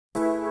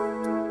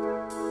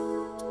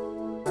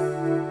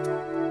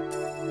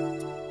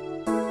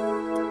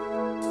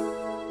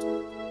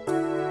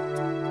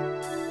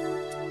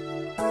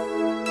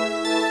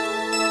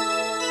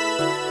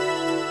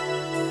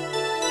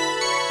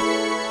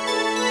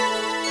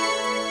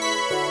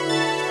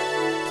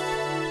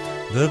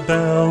The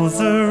bells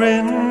are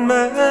in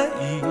my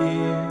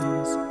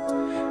ears,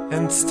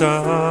 and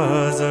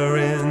stars are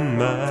in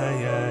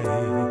my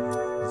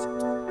eyes.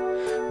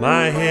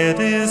 My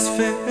head is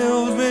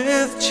filled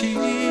with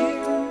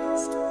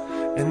cheers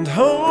and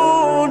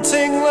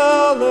haunting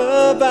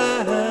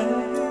lullabies.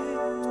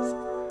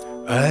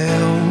 I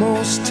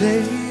almost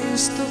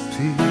taste the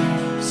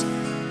peace,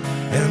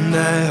 and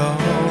I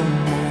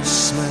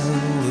almost smell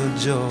the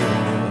joy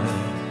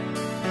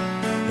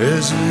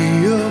as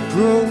we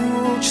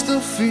approach the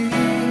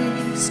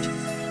feast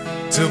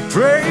to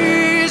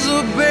praise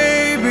a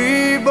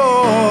baby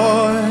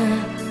boy.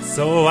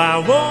 So I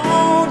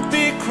won't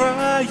be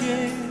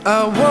crying,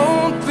 I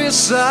won't be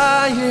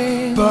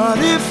sighing, but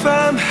if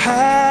I'm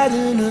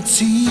hiding a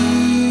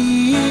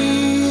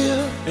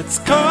tear, it's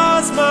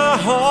 'cause my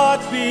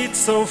heart beats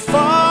so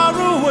far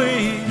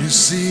away. You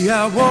see,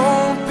 I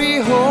won't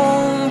be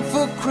home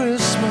for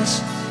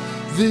Christmas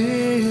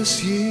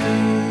this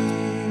year.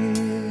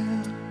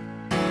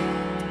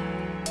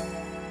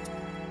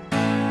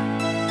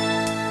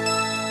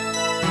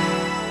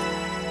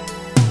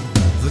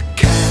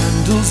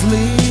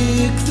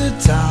 Lick the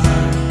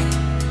dark,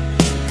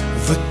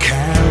 the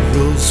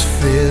carols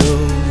fill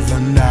the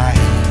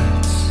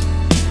night,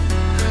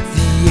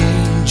 the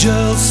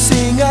angels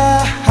sing a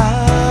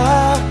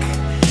hark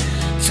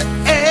to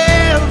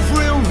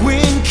every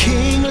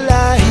winking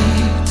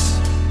light.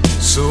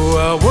 So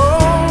I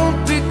won't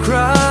be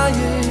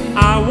crying,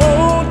 I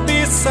won't be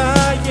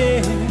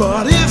sighing,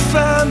 but if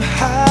I'm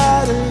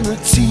hiding a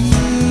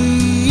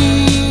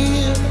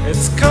tear,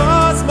 it's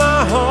 'cause my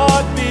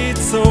heart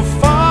beats so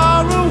far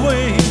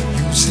away.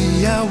 You see,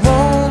 I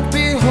won't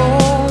be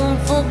home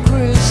for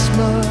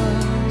Christmas.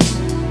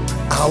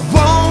 I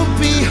won't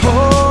be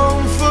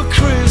home for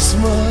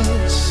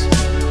Christmas.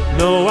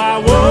 No, I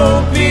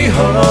won't be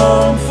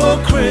home for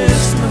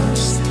Christmas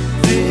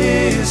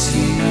this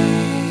year.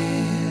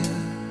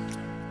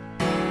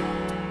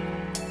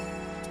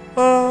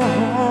 Oh,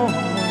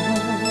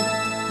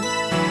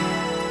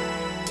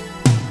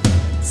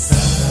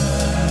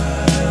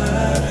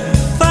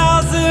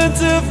 thousands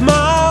of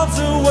miles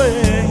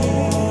away,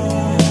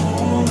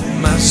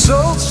 my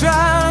soul's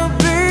trying to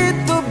beat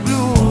the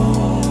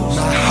blues.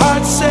 My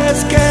heart says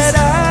get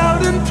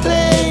out and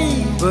play,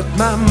 but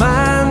my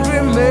mind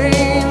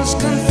remains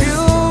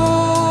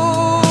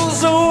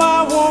confused. so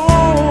I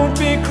won't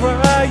be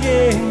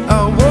crying,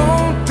 I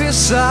won't be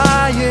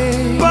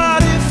sighing,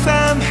 but if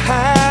I'm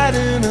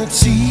hiding a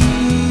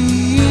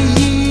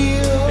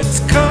tear, it's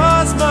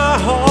 'cause my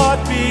heart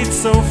beats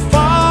so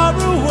far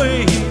away.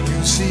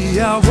 You see,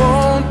 I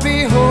won't be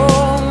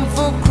home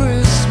for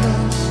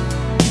Christmas.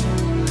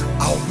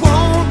 I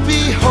won't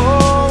be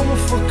home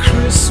for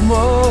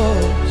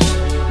Christmas.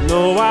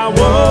 No, I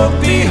won't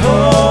be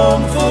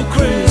home for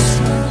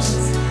Christmas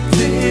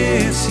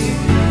this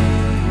year.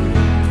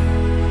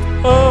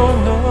 Oh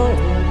no,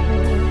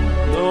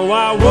 no,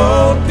 I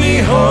won't be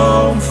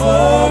home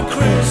for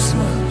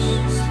Christmas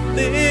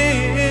this